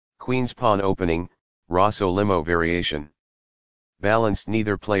Queen's pawn opening, Rossolimo variation. Balanced,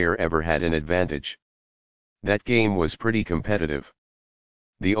 neither player ever had an advantage. That game was pretty competitive.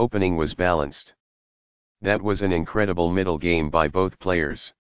 The opening was balanced. That was an incredible middle game by both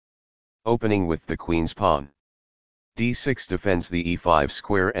players. Opening with the queen's pawn. d6 defends the e5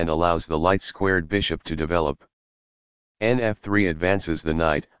 square and allows the light-squared bishop to develop. Nf3 advances the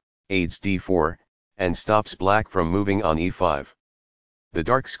knight, aids d4, and stops black from moving on e5. The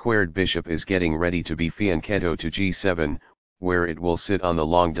dark-squared bishop is getting ready to be fianchetto to g7, where it will sit on the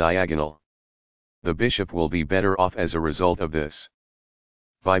long diagonal. The bishop will be better off as a result of this.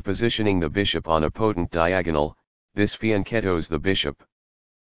 By positioning the bishop on a potent diagonal, this fianchettos the bishop.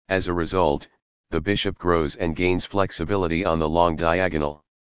 As a result, the bishop grows and gains flexibility on the long diagonal.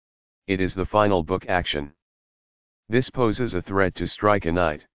 It is the final book action. This poses a threat to strike a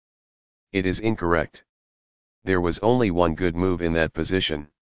knight. It is incorrect. There was only one good move in that position.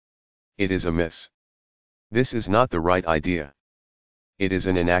 It is a miss. This is not the right idea. It is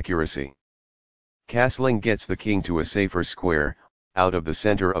an inaccuracy. Castling gets the king to a safer square, out of the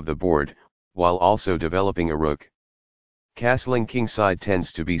center of the board, while also developing a rook. Castling kingside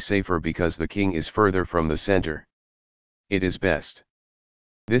tends to be safer because the king is further from the center. It is best.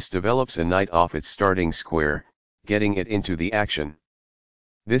 This develops a knight off its starting square, getting it into the action.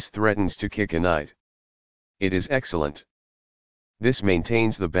 This threatens to kick a knight. It is excellent. This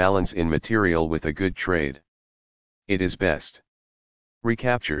maintains the balance in material with a good trade. It is best.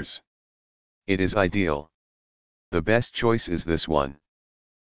 Recaptures. It is ideal. The best choice is this one.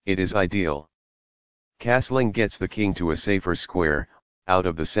 It is ideal. Castling gets the king to a safer square, out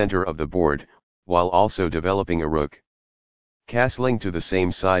of the center of the board, while also developing a rook. Castling to the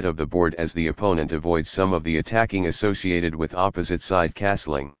same side of the board as the opponent avoids some of the attacking associated with opposite side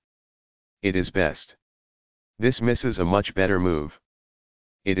castling. It is best. This misses a much better move.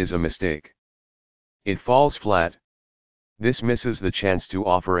 It is a mistake. It falls flat. This misses the chance to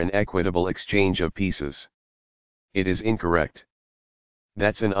offer an equitable exchange of pieces. It is incorrect.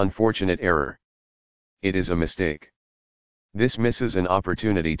 That's an unfortunate error. It is a mistake. This misses an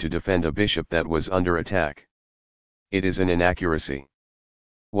opportunity to defend a bishop that was under attack. It is an inaccuracy.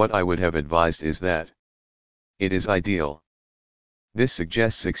 What I would have advised is that. It is ideal. This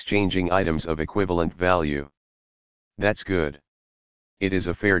suggests exchanging items of equivalent value. That's good. It is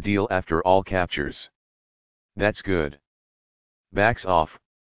a fair deal after all captures. That's good. Backs off.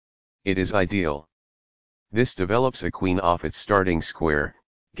 It is ideal. This develops a queen off its starting square,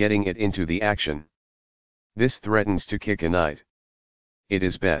 getting it into the action. This threatens to kick a knight. It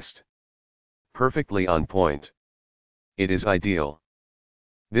is best. Perfectly on point. It is ideal.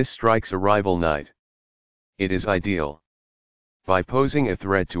 This strikes a rival knight. It is ideal. By posing a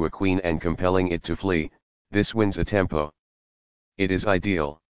threat to a queen and compelling it to flee, this wins a tempo. It is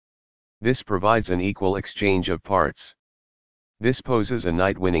ideal. This provides an equal exchange of parts. This poses a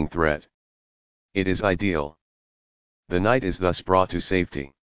knight-winning threat. It is ideal. The knight is thus brought to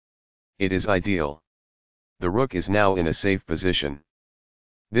safety. It is ideal. The rook is now in a safe position.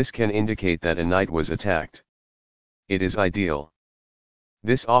 This can indicate that a knight was attacked. It is ideal.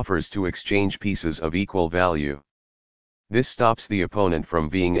 This offers to exchange pieces of equal value. This stops the opponent from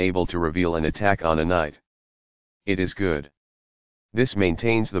being able to reveal an attack on a knight. It is good. This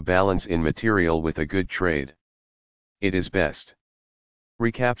maintains the balance in material with a good trade. It is best.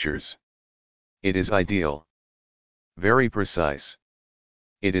 Recaptures. It is ideal. Very precise.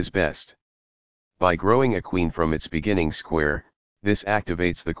 It is best. By growing a queen from its beginning square, this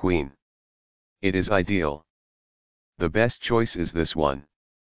activates the queen. It is ideal. The best choice is this one.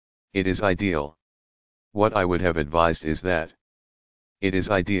 It is ideal. What I would have advised is that. It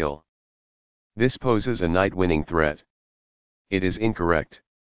is ideal. This poses a knight-winning threat. It is incorrect.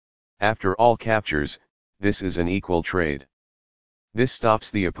 After all captures, this is an equal trade. This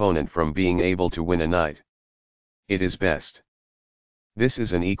stops the opponent from being able to win a knight. It is best. This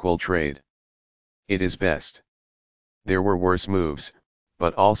is an equal trade. It is best. There were worse moves,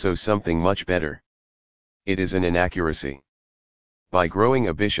 but also something much better. It is an inaccuracy. By growing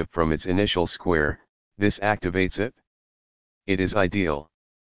a bishop from its initial square, this activates it. It is ideal.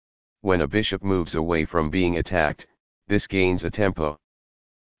 When a bishop moves away from being attacked, this gains a tempo.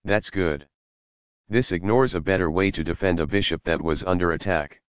 That's good. This ignores a better way to defend a bishop that was under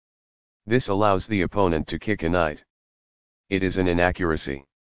attack. This allows the opponent to kick a knight. It is an inaccuracy.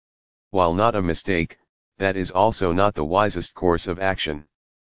 While not a mistake, that is also not the wisest course of action.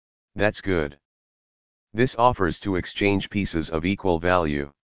 That's good. This offers to exchange pieces of equal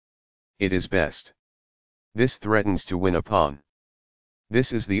value. It is best. This threatens to win a pawn.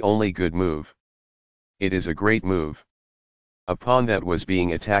 This is the only good move. It is a great move. A pawn that was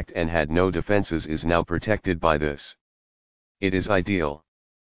being attacked and had no defenses is now protected by this. It is ideal.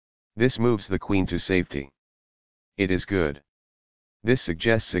 This moves the queen to safety. It is good. This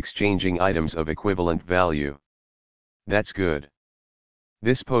suggests exchanging items of equivalent value. That's good.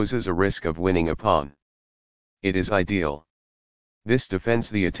 This poses a risk of winning a pawn. It is ideal. This defends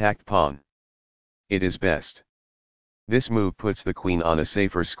the attacked pawn. It is best. This move puts the queen on a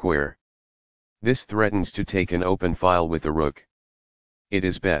safer square. This threatens to take an open file with the rook. It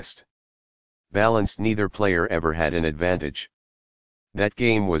is best. Balanced. Neither player ever had an advantage. That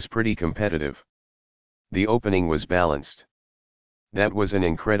game was pretty competitive. The opening was balanced. That was an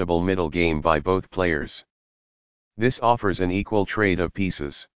incredible middle game by both players. This offers an equal trade of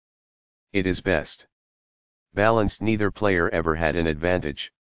pieces. It is best. Balanced. Neither player ever had an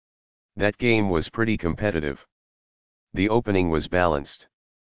advantage. That game was pretty competitive. The opening was balanced.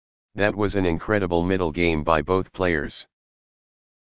 That was an incredible middle game by both players.